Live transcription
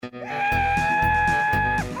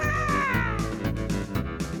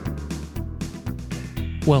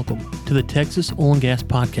Welcome to the Texas Oil and Gas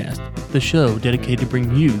Podcast, the show dedicated to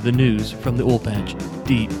bring you the news from the oil patch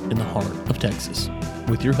deep in the heart of Texas,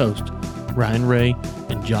 with your hosts, Ryan Ray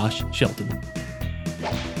and Josh Shelton.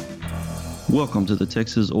 Welcome to the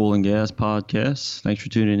Texas Oil and Gas Podcast. Thanks for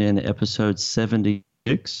tuning in to episode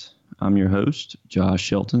 76. I'm your host, Josh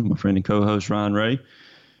Shelton, my friend and co-host, Ryan Ray.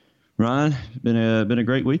 Ryan, been a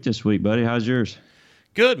great week this week, buddy. How's yours?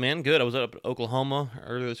 Good, man. Good. I was up in Oklahoma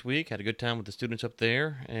earlier this week. Had a good time with the students up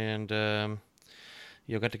there, and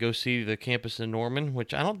got to go see the campus in Norman,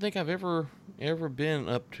 which I don't think I've ever been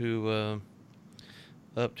up to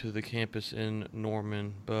the campus in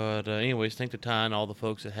Norman. But anyways, thank the Ty and all the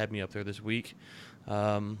folks that had me up there this week.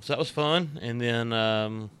 So that was fun, and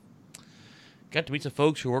then got to meet some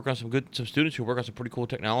folks who work on some students who work on some pretty cool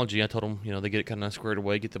technology. I told them, they get it kind of squared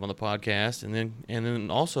away, get them on the podcast, and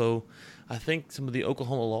then also, I think some of the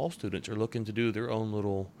Oklahoma law students are looking to do their own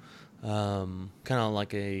little, kind of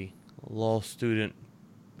like a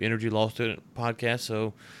energy law student podcast.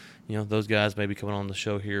 So, those guys may be coming on the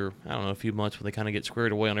show here, I don't know, a few months when they kind of get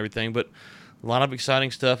squared away on everything. But a lot of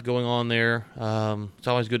exciting stuff going on there. It's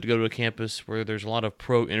always good to go to a campus where there's a lot of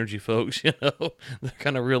pro-energy folks, They're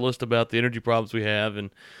kind of realist about the energy problems we have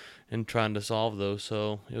and trying to solve those.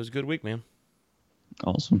 So it was a good week, man.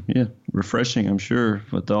 Awesome. Yeah. Refreshing, I'm sure,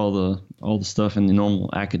 with all the stuff in the normal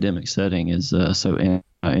academic setting is so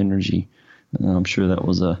anti-energy. I'm sure that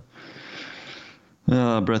was a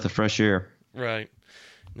breath of fresh air. Right.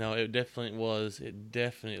 No, it definitely was.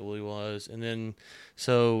 And then,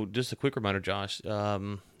 so just a quick reminder, Josh,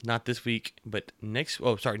 not this week, but next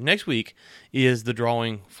week is the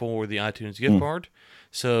drawing for the iTunes gift card.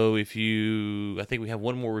 So I think we have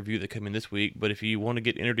one more review that come in this week, but if you want to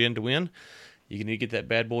get entered in to win, you need to get that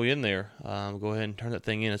bad boy in there. Go ahead and turn that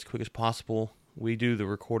thing in as quick as possible. We do the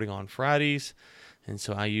recording on Fridays, and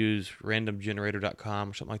so I use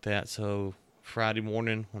randomgenerator.com or something like that. So Friday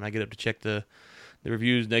morning when I get up to check the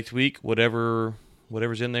reviews next week, whatever's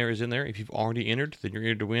in there is in there. If you've already entered, then you're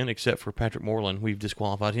entered to win, except for Patrick Moreland. We've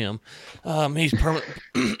disqualified him. He's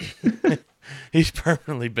he's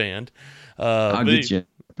permanently banned. I'll get you,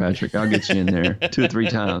 Patrick. I'll get you in there 2 or 3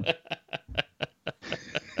 times.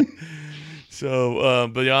 So,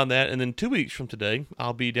 beyond that, and then 2 weeks from today,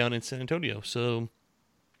 I'll be down in San Antonio. So,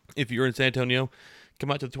 if you're in San Antonio,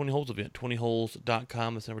 come out to the 20 Holes event,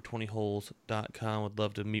 20holes.com. That's number 20holes.com. Would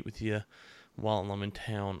love to meet with you while I'm in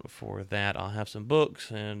town for that. I'll have some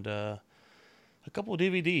books and a couple of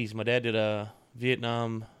DVDs. My dad did a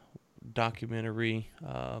Vietnam documentary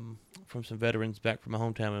from some veterans back from my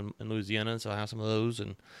hometown in Louisiana, so I have some of those,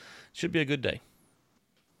 and it should be a good day.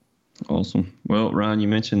 Awesome. Well, Ryan, you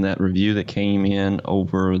mentioned that review that came in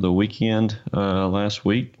over the weekend last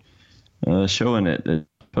week, showing it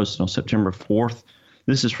posted on September 4th.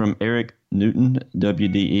 This is from Eric Newton,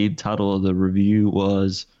 WDE. The title of the review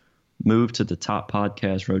was Move to the Top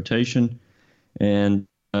Podcast Rotation, and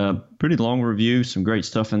pretty long review, some great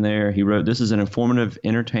stuff in there. He wrote, "This is an informative,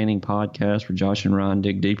 entertaining podcast where Josh and Ryan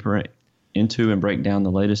dig deeper into and break down the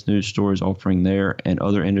latest news stories, offering their and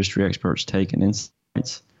other industry experts' take and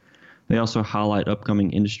insights. They also highlight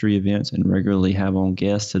upcoming industry events and regularly have on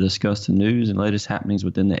guests to discuss the news and latest happenings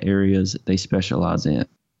within the areas they specialize in.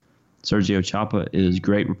 Sergio Chapa is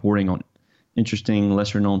great reporting on interesting,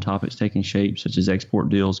 lesser-known topics taking shape, such as export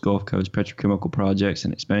deals, Gulf Coast petrochemical projects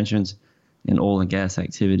and expansions, and oil and gas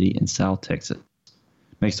activity in South Texas.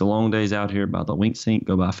 Makes the long days out here by the Wink Sink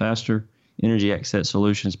go by faster. Energy Access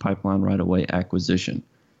Solutions pipeline right-of-way acquisition."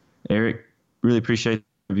 Eric, really appreciate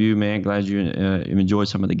the review, man. Glad you enjoyed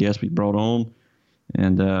some of the guests we brought on,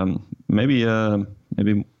 and maybe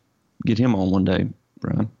get him on one day,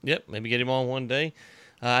 Brian. Yep, maybe get him on one day.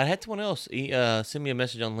 I had someone else send me a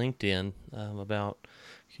message on LinkedIn about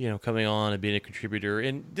coming on and being a contributor.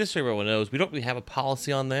 And just so everyone knows, we don't really have a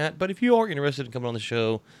policy on that. But if you are interested in coming on the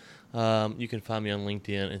show, you can find me on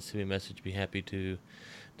LinkedIn and send me a message. Be happy to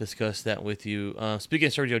discuss that with you. Speaking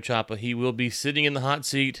of Sergio Chapa, he will be sitting in the hot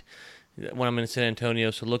seat when I'm in San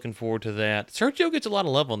Antonio, so looking forward to that. Sergio gets a lot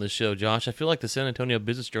of love on this show, Josh. I feel like the San Antonio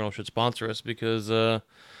Business Journal should sponsor us because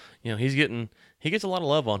he gets a lot of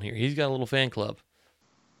love on here. He's got a little fan club.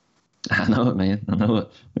 I know it, man. I know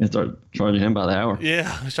it. We start charging him by the hour.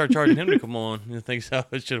 Yeah, I start charging him to come on. I think that's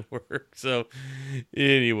how it should work. So,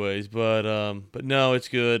 anyways, but no, it's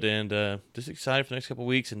good, and just excited for the next couple of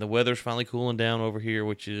weeks. And the weather's finally cooling down over here,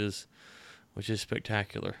 which is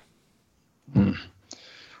spectacular.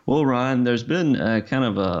 Well, Ryan, there's been kind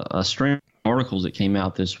of a string of articles that came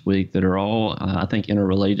out this week that are all, I think,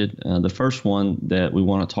 interrelated. The first one that we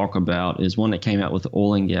want to talk about is one that came out with the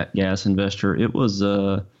Oil and Gas Investor. It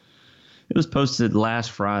was posted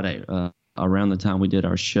last Friday. around the time we did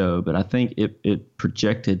our show, but I think it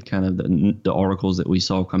projected kind of the articles that we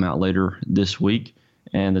saw come out later this week.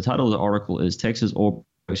 And the title of the article is Texas Oil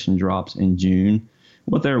Production Drops in June.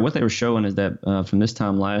 What they were showing is that from this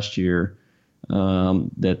time last year,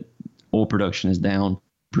 that oil production is down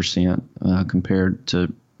percent compared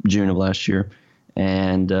to June of last year,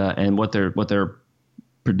 and what they're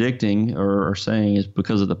predicting or saying is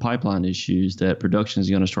because of the pipeline issues that production is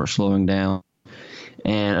going to start slowing down,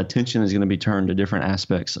 and attention is going to be turned to different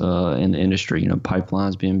aspects in the industry.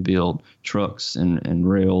 Pipelines being built, trucks and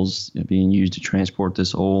rails being used to transport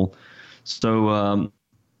this oil. So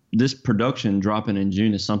this production dropping in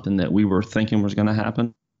June is something that we were thinking was going to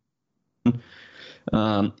happen.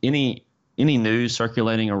 Any news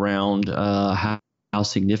circulating around how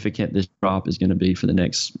significant this drop is going to be for the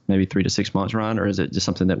next maybe 3 to 6 months, Ryan, or is it just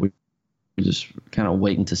something that we're just kind of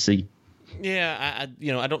waiting to see? Yeah,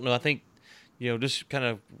 I don't know. I think, just kind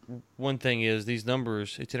of one thing is these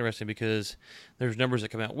numbers. It's interesting because there's numbers that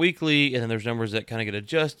come out weekly, and then there's numbers that kind of get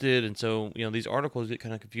adjusted, and so these articles get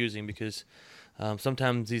kind of confusing because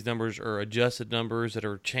sometimes these numbers are adjusted numbers that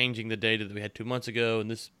are changing the data that we had 2 months ago, and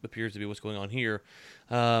this appears to be what's going on here.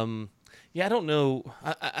 Yeah, I don't know.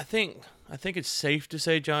 I think it's safe to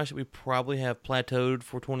say, Josh, that we probably have plateaued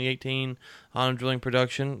for 2018 on drilling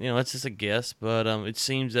production. That's just a guess, but it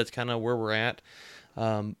seems that's kind of where we're at.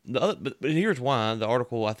 But here's why. The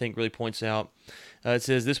article, I think, really points out. It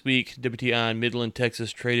says this week, WTI in Midland,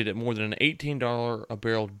 Texas traded at more than an $18 a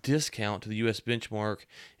barrel discount to the U.S. benchmark,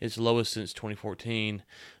 its lowest since 2014.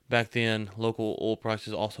 Back then, local oil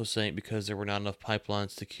prices also sank because there were not enough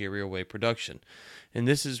pipelines to carry away production. And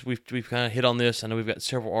this is, we've kind of hit on this. I know we've got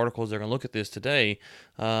several articles that are going to look at this today.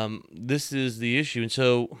 This is the issue. And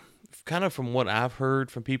so kind of from what I've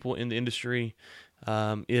heard from people in the industry,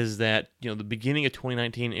 is that the beginning of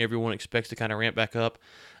 2019, everyone expects to kind of ramp back up.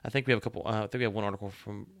 I think we have a couple. I think we have one article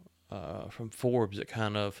from Forbes that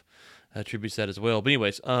kind of attributes that as well. But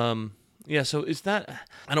anyways, yeah. So it's not.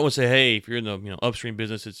 I don't want to say, hey, if you're in the upstream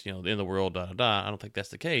business, it's the end of the world. I don't think that's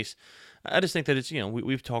the case. I just think that it's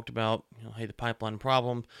we've talked about hey, the pipeline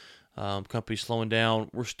problem. Companies slowing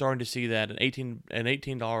down. We're starting to see that an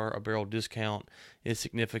 $18 a barrel discount is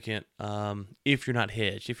significant. If you're not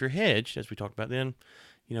hedged, if you're hedged, as we talked about, then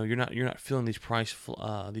you're not feeling these price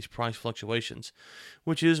fluctuations,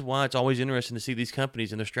 which is why it's always interesting to see these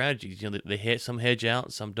companies and their strategies. They some hedge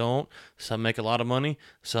out, some don't. Some make a lot of money,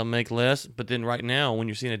 some make less. But then right now, when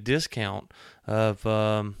you're seeing a discount of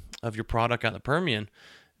your product out in the Permian,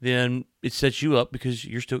 then it sets you up because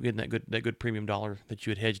you're still getting that good premium dollar that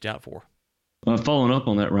you had hedged out for. Following up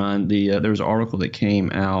on that, Ryan, there was an article that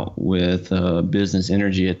came out with Business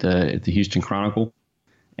Energy at the Houston Chronicle,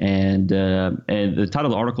 and the title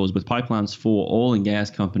of the article is "With Pipelines Full, Oil and Gas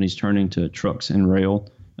Companies Turning to Trucks and Rail,"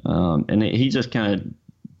 and he just kind of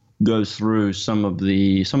goes through some of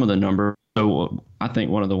the numbers. So I think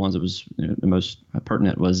one of the ones that was the most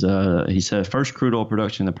pertinent was he said first crude oil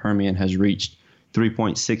production in the Permian has reached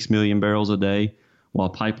 3.6 million barrels a day, while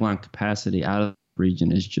pipeline capacity out of the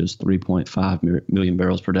region is just 3.5 million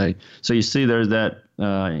barrels per day. So you see there's that,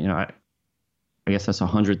 I guess that's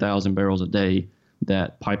 100,000 barrels a day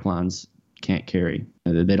that pipelines can't carry.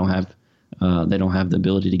 They don't have the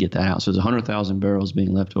ability to get that out. So there's 100,000 barrels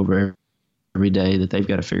being left over every day that they've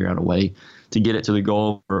got to figure out a way to get it to the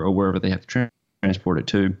Gulf or wherever they have to transport it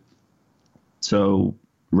to. So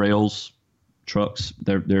rails, trucks,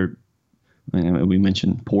 we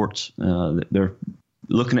mentioned ports. They're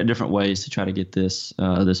looking at different ways to try to get this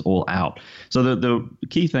oil out. So the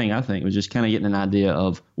key thing, I think, was just kind of getting an idea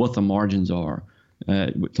of what the margins are.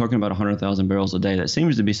 Talking about 100,000 barrels a day, that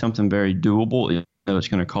seems to be something very doable. It's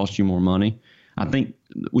going to cost you more money. I think,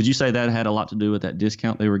 would you say that had a lot to do with that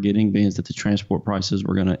discount they were getting, being that the transport prices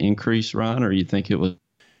were going to increase, Ryan, or you think it was?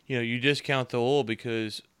 You discount the oil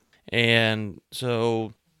because, and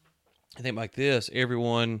so I think like this,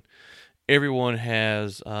 everyone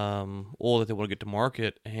has oil that they want to get to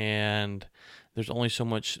market, and there's only so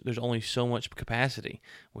much capacity.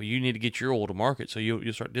 Well, you need to get your oil to market, so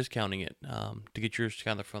you'll start discounting it to get yours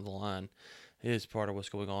kind of front of the line. Is part of what's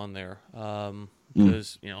going on there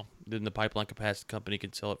because then the pipeline capacity company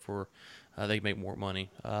can sell it for they can make more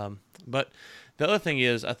money. But the other thing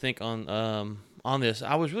is, I think on this,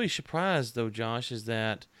 I was really surprised though, Josh, is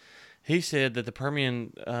that he said that the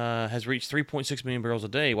Permian has reached 3.6 million barrels a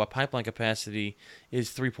day, while pipeline capacity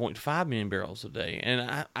is 3.5 million barrels a day.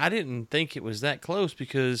 And I didn't think it was that close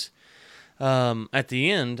because at the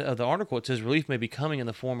end of the article, it says relief may be coming in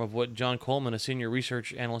the form of what John Coleman, a senior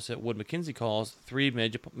research analyst at Wood Mackenzie, calls 3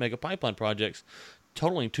 mega pipeline projects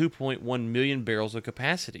totaling 2.1 million barrels of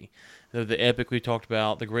capacity. The Epic we talked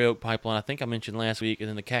about, the Gray Oak pipeline, I think I mentioned last week, and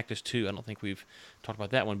then the Cactus II. I don't think we've talked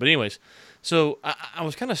about that one. But anyways, so I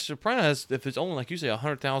was kind of surprised if it's only, like you say,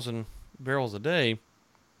 100,000 barrels a day,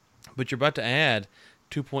 but you're about to add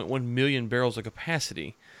 2.1 million barrels of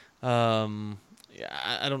capacity. I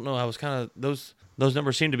don't know. I was kind of those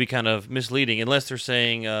numbers seem to be kind of misleading, unless they're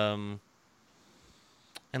saying that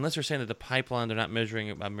the pipeline, they're not measuring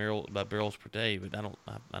it by barrels per day. But I don't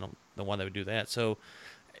know why they would do that. So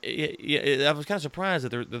I was kind of surprised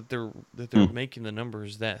that they're making the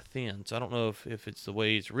numbers that thin. So I don't know if it's the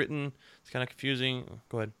way it's written. It's kind of confusing.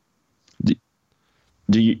 Go ahead.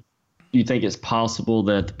 Do you think it's possible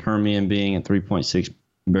that the Permian being at 3.6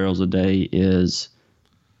 barrels a day is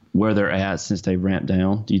where they're at since they've ramped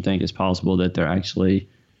down? Do you think it's possible that they're actually,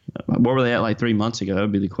 what were they at like 3 months ago? That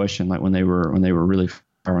would be the question. Like when they were really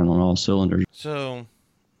firing on all cylinders. So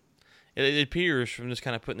it appears from just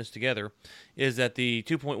kind of putting this together is that the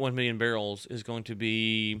 2.1 million barrels is going to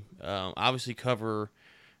be obviously cover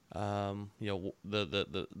the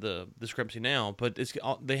discrepancy now, but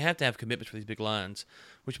they have to have commitments for these big lines,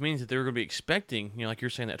 which means that they're going to be expecting, like you're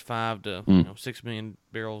saying, that 5 to 6 million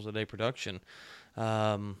barrels a day production.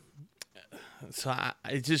 So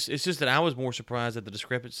it's just that I was more surprised that the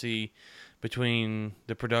discrepancy between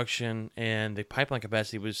the production and the pipeline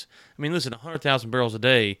capacity was. I mean, listen, 100,000 barrels a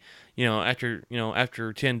day.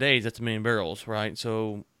 After 10 days, that's 1 million barrels, right?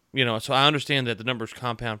 So so I understand that the numbers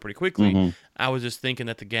compound pretty quickly. Mm-hmm. I was just thinking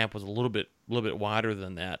that the gap was a little bit wider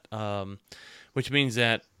than that, which means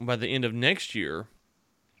that by the end of next year,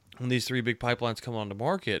 when these 3 big pipelines come on the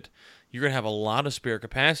market, you're going to have a lot of spare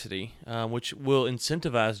capacity, which will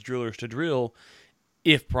incentivize drillers to drill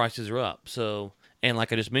if prices are up. So, and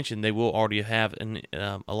like I just mentioned, they will already have,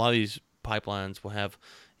 a lot of these pipelines will have,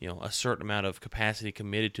 a certain amount of capacity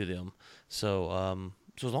committed to them. So,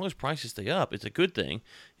 so as long as prices stay up, it's a good thing.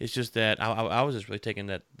 It's just that I was just really taking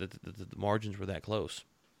that the margins were that close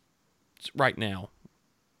right now.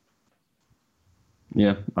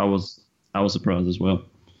 Yeah, I was surprised as well.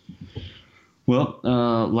 Well,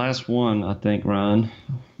 last one, I think, Ryan.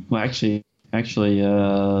 Well, actually,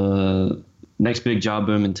 next big job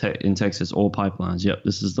boom in Texas, oil pipelines. Yep,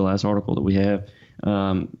 this is the last article that we have.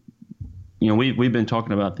 We've been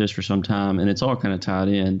talking about this for some time, and it's all kind of tied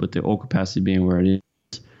in, but the oil capacity being where it is.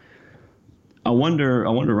 I wonder,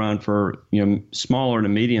 Ryan, for smaller to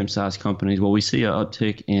medium-sized companies, will we see an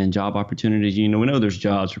uptick in job opportunities? We know there's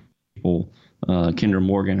jobs for people. Kinder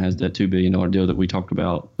Morgan has that $2 billion deal that we talked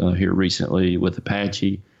about here recently with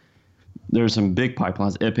Apache. There's some big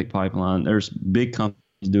pipelines, Epic Pipeline. There's big companies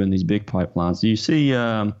doing these big pipelines. Do you see?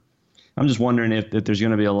 I'm just wondering if there's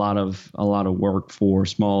going to be a lot of work for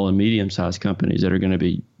small and medium-sized companies that are going to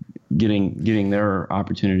be getting their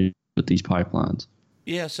opportunity with these pipelines.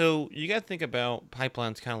 Yeah, so you got to think about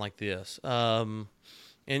pipelines kind of like this.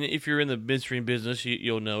 And if you're in the midstream business,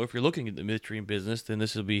 you'll know. If you're looking at the midstream business, then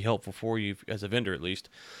this will be helpful for you as a vendor, at least.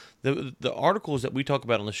 The articles that we talk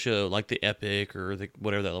about on the show, like the Epic or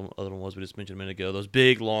whatever that other one was we just mentioned a minute ago, those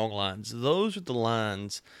big, long lines, those are the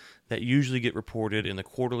lines that usually get reported in the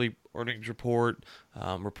quarterly earnings report.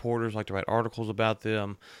 Reporters like to write articles about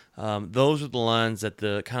them. Those are the lines that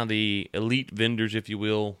the elite vendors, if you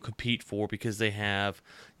will, compete for because they have,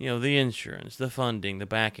 the insurance, the funding, the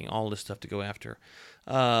backing, all this stuff to go after.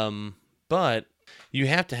 But you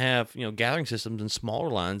have to have, gathering systems and smaller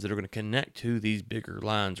lines that are going to connect to these bigger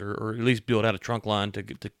lines, or at least build out a trunk line to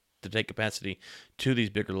take capacity to these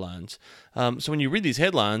bigger lines. So when you read these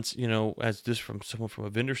headlines, as just from someone from a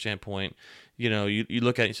vendor standpoint, you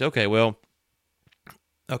look at it and say,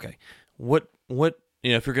 what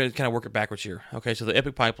if you're going to kind of work it backwards here. Okay, so the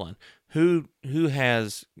Epic Pipeline, who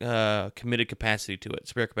has committed capacity to it,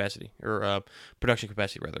 spare capacity, or production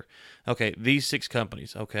capacity, rather. Okay, these 6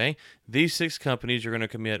 companies. Okay, these 6 companies are going to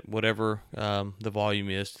commit whatever the volume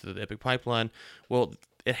is to the Epic Pipeline. Well,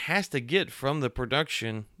 it has to get from the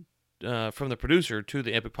production, from the producer to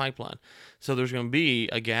the Epic Pipeline. So there's going to be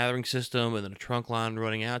a gathering system and then a trunk line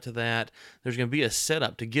running out to that. There's going to be a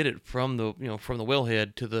setup to get it from the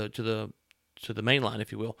wellhead to the main line,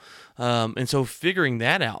 if you will. And so figuring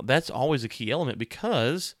that out, that's always a key element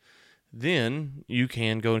because then you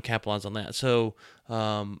can go and capitalize on that. So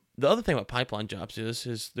the other thing about pipeline jobs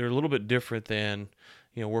is they're a little bit different than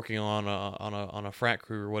working on a frac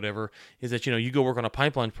crew or whatever. Is that you go work on a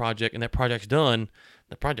pipeline project and that project's done.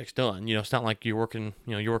 The project's done. It's not like you're working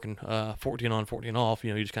 14 on, 14 off.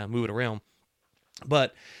 You just kind of move it around.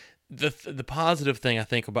 But the positive thing I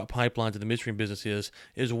think about pipelines in the midstream business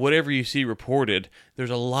is whatever you see reported, there's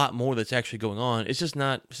a lot more that's actually going on. It's just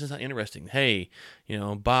not interesting. Hey,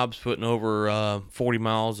 Bob's putting over 40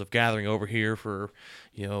 miles of gathering over here for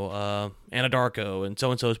Anadarko, and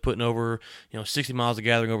so is putting over 60 miles of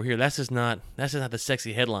gathering over here. That's just not the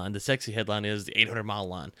sexy headline. The sexy headline is the 800-mile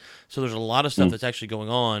line. So there's a lot of stuff that's actually going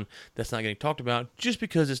on that's not getting talked about just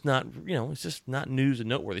because it's not it's just not news and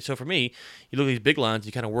noteworthy. So for me, you look at these big lines,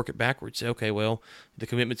 you kind of work it backwards. Say, okay, well, the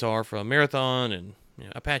commitments are from Marathon and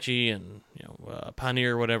Apache and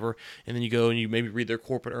Pioneer or whatever, and then you go and you maybe read their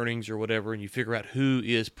corporate earnings or whatever, and you figure out who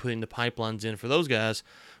is putting the pipelines in for those guys.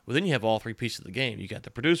 Well, then you have all three pieces of the game. You got the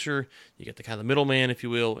producer, you got the kind of middleman, if you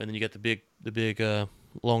will, and then you got the big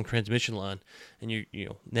long transmission line, and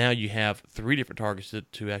now you have three different targets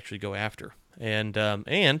to actually go after. And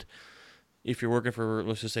if you're working for,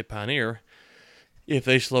 let's just say, Pioneer, if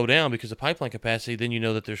they slow down because of pipeline capacity, then you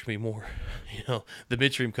know that there's going to be more, the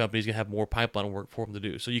midstream company's going to have more pipeline work for them to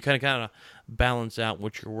do. So you kind of balance out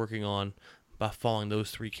what you're working on by following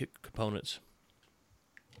those three components.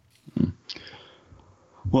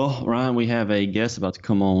 Well, Ryan, we have a guest about to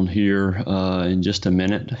come on here in just a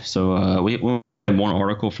minute. So we have one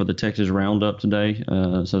article for the Texas Roundup today.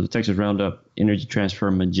 So the Texas Roundup, Energy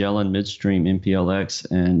Transfer, Magellan Midstream,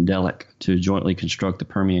 MPLX, and Delek to jointly construct the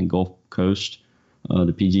Permian Gulf Coast,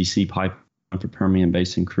 the PGC pipeline for Permian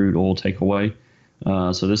Basin crude oil takeaway.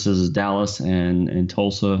 So this is Dallas and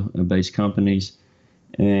Tulsa-based companies,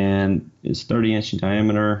 and it's 30-inch in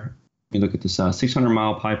diameter. You look at the size.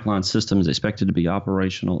 600-mile pipeline system is expected to be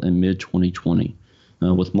operational in mid-2020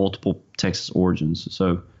 with multiple Texas origins.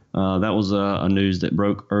 So that was a news that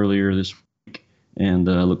broke earlier this week, and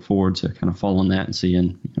look forward to kind of following that and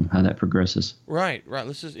seeing how that progresses. Right.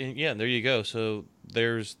 This is there you go. So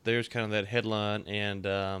there's kind of that headline, and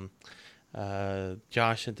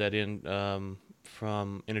Josh sent that in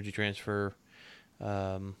from Energy Transfer.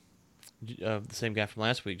 The same guy from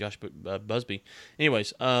last week, Josh Busby.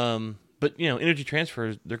 Anyways, but Energy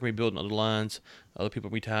Transfer, they're going to be building other lines, other people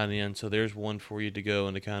will be tying in. So there's one for you to go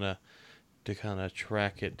and to kind of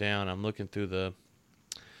track it down. I'm looking through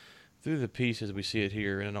the pieces we see it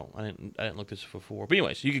here, and I didn't look this before. But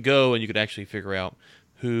anyways, you could go and you could actually figure out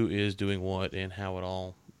who is doing what and how it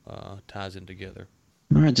all ties in together.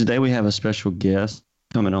 All right, today we have a special guest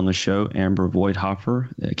coming on the show, Amber Voigt-Hopper,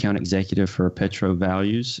 the account executive for Petro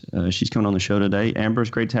Values. She's coming on the show today. Amber,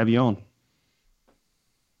 it's great to have you on.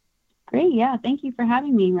 Great, yeah. Thank you for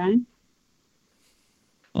having me, Ryan.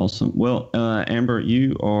 Awesome. Well, Amber,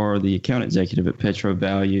 you are the account executive at Petro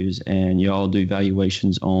Values, and you all do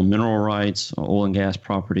valuations on mineral rights, oil and gas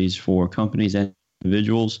properties for companies and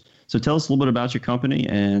individuals. So tell us a little bit about your company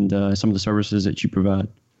and some of the services that you provide.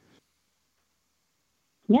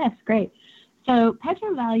 Yes, great. So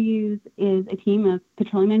Petro Values is a team of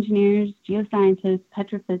petroleum engineers, geoscientists,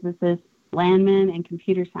 petrophysicists, landmen, and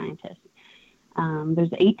computer scientists.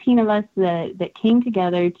 There's 18 of us that came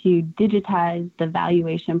together to digitize the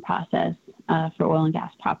valuation process for oil and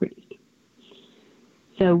gas properties.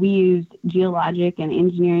 So we used geologic and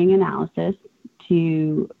engineering analysis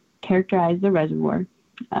to characterize the reservoir,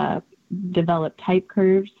 develop type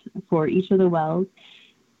curves for each of the wells,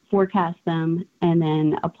 forecast them, and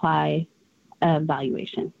then apply a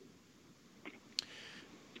valuation.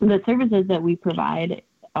 The services that we provide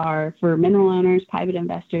are for mineral owners, private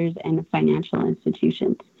investors, and financial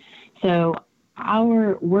institutions. So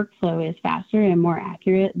our workflow is faster and more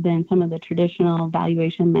accurate than some of the traditional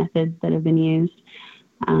valuation methods that have been used.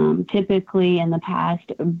 Typically, in the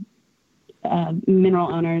past,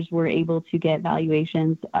 mineral owners were able to get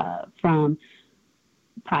valuations from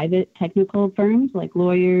private technical firms like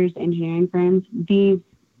lawyers, engineering firms. These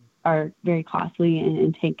are very costly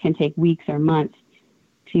and can take weeks or months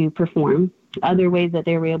to perform. Other ways that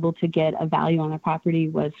they were able to get a value on a property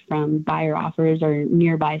was from buyer offers or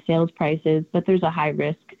nearby sales prices, but there's a high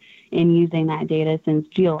risk in using that data since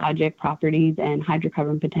geologic properties and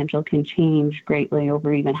hydrocarbon potential can change greatly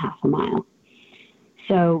over even half a mile.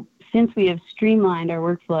 So since we have streamlined our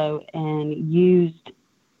workflow and used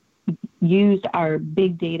our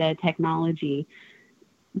big data technology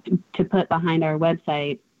to put behind our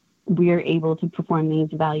website, we are able to perform these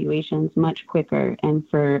evaluations much quicker and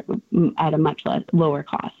at a much lower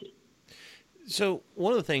cost. So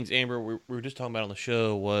one of the things, Amber, we were just talking about on the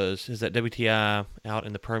show is that WTI out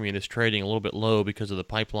in the Permian is trading a little bit low because of the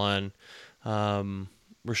pipeline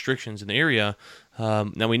restrictions in the area.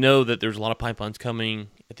 Now we know that there's a lot of pipelines coming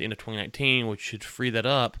at the end of 2019, which should free that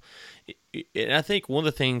up. And I think one of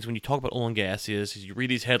the things when you talk about oil and gas is you read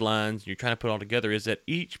these headlines and you're trying to put it all together is that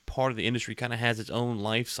each part of the industry kind of has its own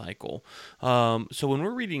life cycle. So when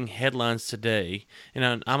we're reading headlines today,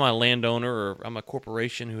 and I'm a landowner or I'm a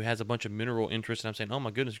corporation who has a bunch of mineral interests, and I'm saying, oh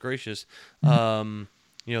my goodness gracious, the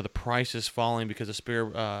price is falling because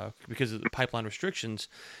of because of the pipeline restrictions.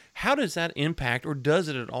 How does that impact, or does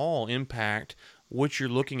it at all impact what you're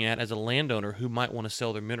looking at as a landowner who might want to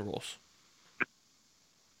sell their minerals?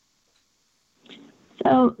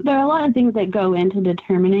 So there are a lot of things that go into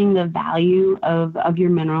determining the value of your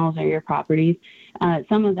minerals or your properties.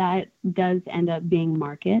 Some of that does end up being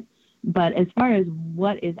market, but as far as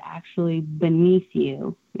what is actually beneath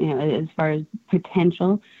you, as far as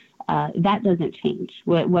potential, that doesn't change.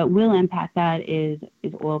 What will impact that is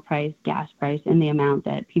oil price, gas price, and the amount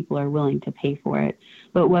that people are willing to pay for it.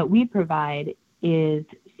 But what we provide is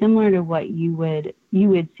similar to what you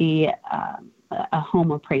would see a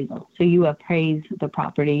home appraisal. So you appraise the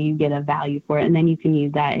property, you get a value for it, and then you can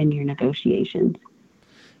use that in your negotiations.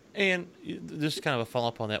 And just kind of a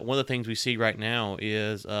follow-up on that, one of the things we see right now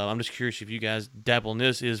is, I'm just curious if you guys dabble in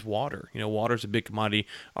this, is water. Water's a big commodity.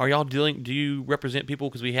 Are y'all do you represent people?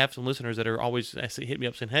 Because we have some listeners that are always hit me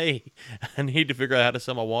up saying, hey, I need to figure out how to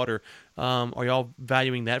sell my water. Are y'all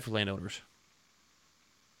valuing that for landowners?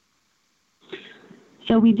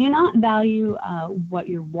 So we do not value what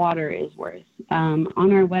your water is worth. On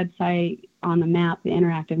our website, on the map, the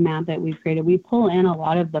interactive map that we've created, we pull in a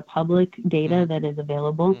lot of the public data that is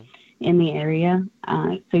available in the area.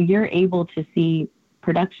 So you're able to see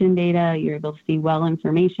production data, you're able to see well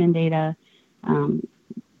information data.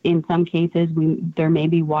 In some cases, there may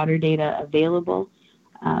be water data available.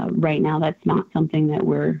 Right now, that's not something that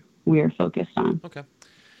we are focused on. Okay.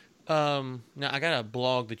 Now I got a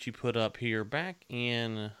blog that you put up here back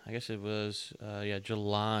in, I guess it was,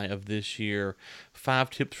 July of this year, 5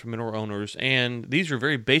 tips for mineral owners. And these are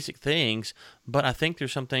very basic things, but I think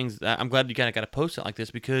there's some things that I'm glad you kind of got to post it like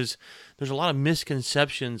this, because there's a lot of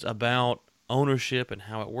misconceptions about ownership and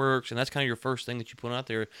how it works, and that's kind of your first thing that you put out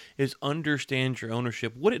there is understand your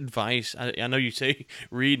ownership. What advice, I know you say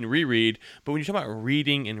read and reread, but when you talk about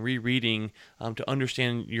reading and rereading to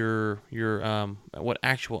understand your what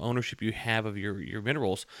actual ownership you have of your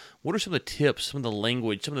minerals, what are some of the tips, some of the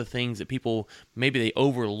language, some of the things that people maybe they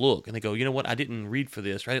overlook and they go, you know what, I didn't read for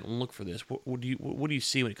this, or I didn't look for this. What do you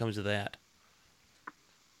see when it comes to that?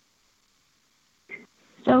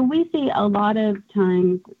 So we see a lot of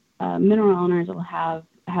times mineral owners will have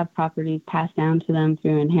properties passed down to them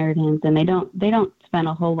through inheritance, and they don't spend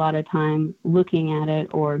a whole lot of time looking at it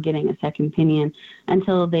or getting a second opinion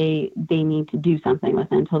until they need to do something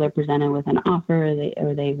with it, until they're presented with an offer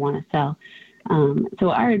or they want to sell.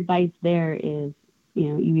 So our advice there is,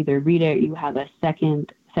 you either read it, or you have a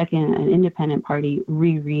second an independent party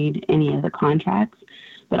reread any of the contracts,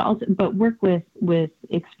 but work with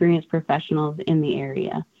experienced professionals in the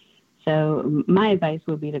area. So my advice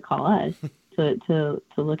would be to call us to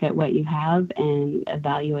look at what you have and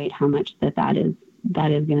evaluate how much that is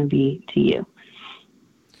going to be to you.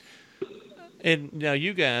 And now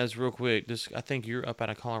you guys, real quick, I think you're up out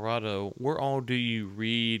of Colorado. Where all do you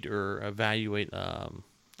read or evaluate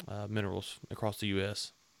minerals across the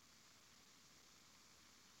U.S.?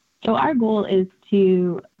 So our goal is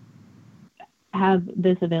to have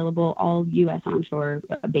this available all U.S. onshore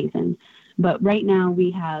basins. But right now we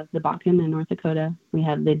have the Bakken in North Dakota, we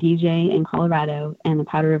have the DJ in Colorado, and the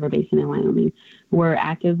Powder River Basin in Wyoming. We're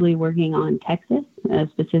actively working on Texas,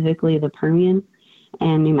 specifically the Permian,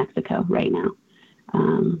 and New Mexico right now.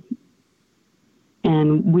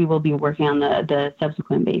 And we will be working on the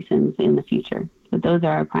subsequent basins in the future. But those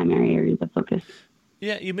are our primary areas of focus.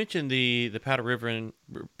 Yeah, you mentioned the Powder River and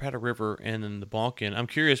then the Bakken. I'm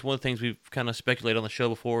curious, one of the things we've kind of speculated on the show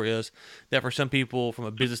before is that for some people, from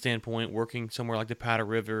a business standpoint, working somewhere like the Powder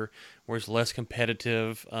River, where it's less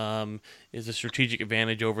competitive, is a strategic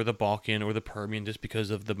advantage over the Bakken or the Permian just because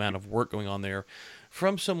of the amount of work going on there.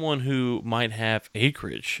 From someone who might have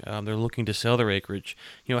acreage, they're looking to sell their acreage,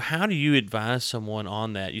 how do you advise someone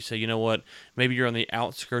on that? You say, you know what, maybe you're on the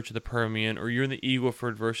outskirts of the Permian, or you're in the Eagle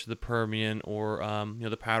Ford versus the Permian, or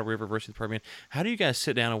the Powder River versus the Permian. How do you guys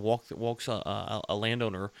sit down and walk a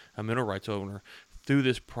landowner, a mineral rights owner, through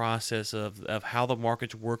this process of how the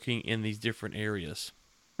market's working in these different areas?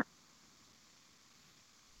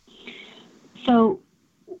 So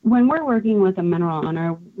when we're working with a mineral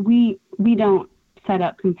owner, we don't set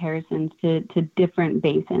up comparisons to different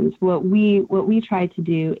basins. What we try to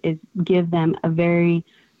do is give them a very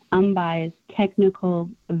unbiased technical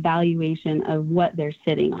evaluation of what they're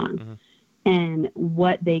sitting on. Mm-hmm. And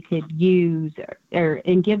what they could use,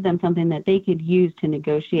 and give them something that they could use to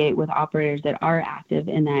negotiate with operators that are active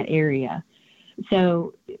in that area.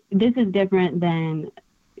 So this is different than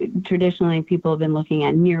traditionally people have been looking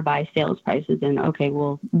at nearby sales prices and, okay,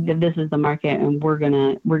 well, this is the market and we're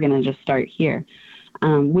gonna just start here.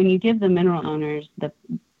 When you give the mineral owners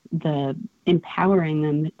the empowering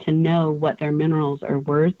them to know what their minerals are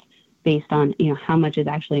worth, based on, how much is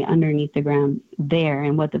actually underneath the ground there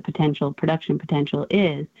and what the production potential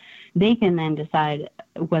is, they can then decide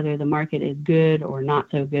whether the market is good or not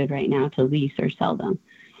so good right now to lease or sell them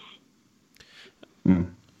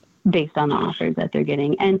based on the offers that they're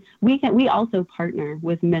getting. And we also partner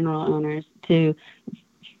with mineral owners to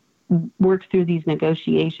work through these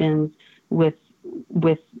negotiations with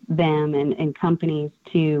them and companies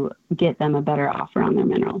to get them a better offer on their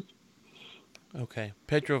minerals. Okay.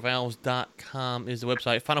 Petrovalves.com is the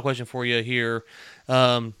website. Final question for you here.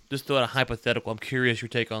 Just throw out a hypothetical. I'm curious your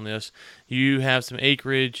take on this. You have some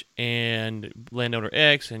acreage and landowner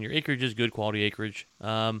X, and your acreage is good quality acreage.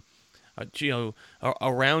 Around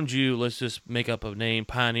you, let's just make up a name,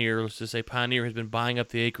 Pioneer. Let's just say Pioneer has been buying up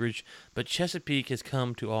the acreage, but Chesapeake has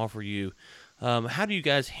come to offer you. How do you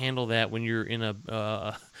guys handle that when you're in a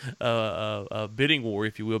bidding war,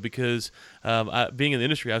 if you will? Because being in the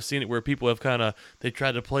industry, I've seen it where people have they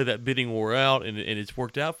tried to play that bidding war out, and it's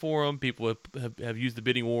worked out for them. People have used the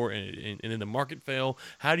bidding war, and then the market fell.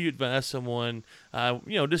 How do you advise someone,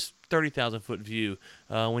 just 30,000 foot view,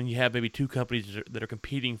 when you have maybe two companies that are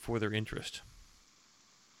competing for their interest?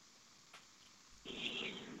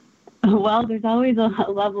 Well, there's always a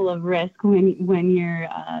level of risk when you're,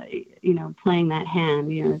 playing that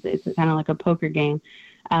hand. It's kind of like a poker game.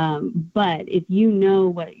 But if you know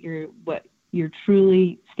what you're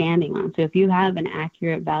truly standing on, so if you have an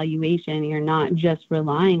accurate valuation, you're not just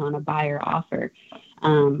relying on a buyer offer,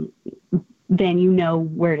 then you know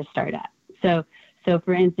where to start at. So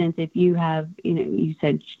for instance, if you have, you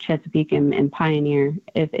said Chesapeake and Pioneer,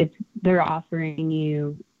 if they're offering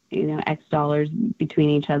you, X dollars between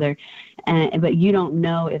each other, but you don't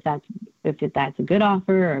know if that's a good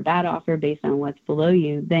offer or a bad offer based on what's below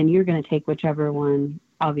you, then you're going to take whichever one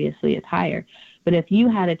obviously is higher. But if you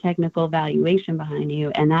had a technical valuation behind you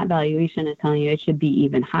and that valuation is telling you it should be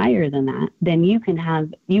even higher than that, then you can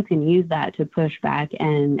use that to push back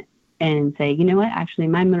and say, you know what, actually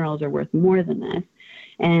my minerals are worth more than this.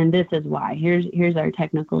 And this is why. Here's our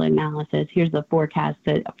technical analysis. Here's the forecast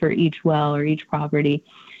for each well or each property.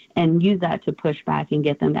 And use that to push back and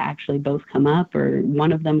get them to actually both come up, or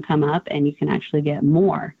one of them come up, and you can actually get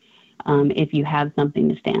more if you have something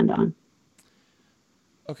to stand on.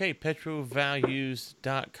 Okay,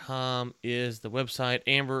 petrovalues.com is the website.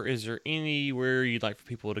 Amber, is there anywhere you'd like for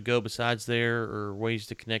people to go besides there, or ways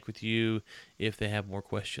to connect with you if they have more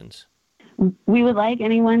questions? We would like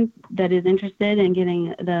anyone that is interested in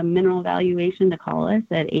getting the mineral valuation to call us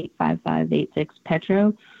at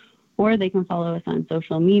 855-86-PETRO. Or they can follow us on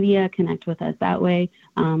social media, connect with us that way,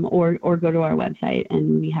 or go to our website,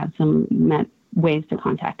 and we have some ways to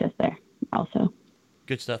contact us there also.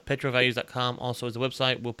 Good stuff. Petrovalues.com also is the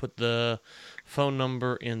website. We'll put the phone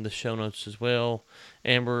number in the show notes as well.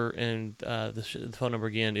 Amber, and the phone number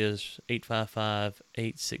again is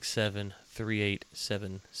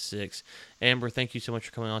 855-867-3876. Amber, thank you so much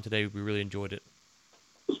for coming on today. We really enjoyed it.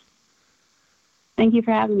 Thank you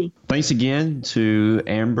for having me. Thanks again to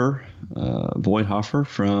Amber Voigthofer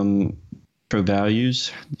from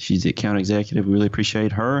PetroValues. She's the account executive. We really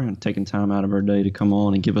appreciate her and taking time out of her day to come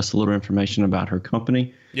on and give us a little information about her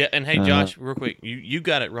company. Yeah, and hey, Josh, real quick, you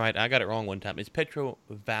got it right. I got it wrong one time. It's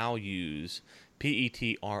PetroValues,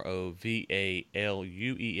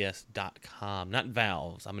 PetroValues.com, not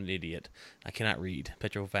valves. I'm an idiot. I cannot read.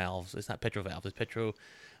 PetroValves. It's not PetroValves. It's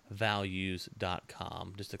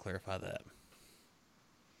PetroValues.com, just to clarify that.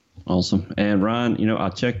 Awesome. And Ryan, I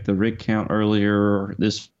checked the rig count earlier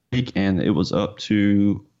this week, and it was up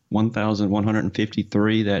to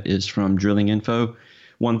 1,153. That is from Drilling Info.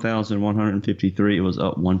 1,153. It was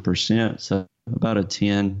up 1%. So about a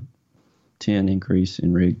 10 increase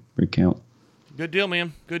in rig count. Good deal,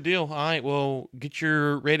 man. Good deal. All right. Well, get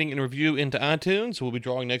your rating and review into iTunes. We'll be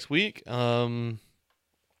drawing next week. 2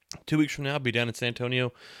 weeks from now, I'll be down in San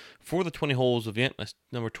Antonio for the 20 holes event. That's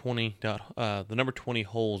number 20. The number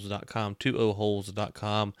 20holes.com,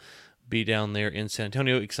 20holes.com. Be down there in San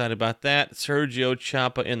Antonio. Excited about that. Sergio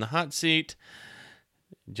Chapa in the hot seat.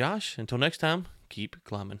 Josh, until next time, keep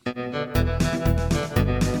climbing.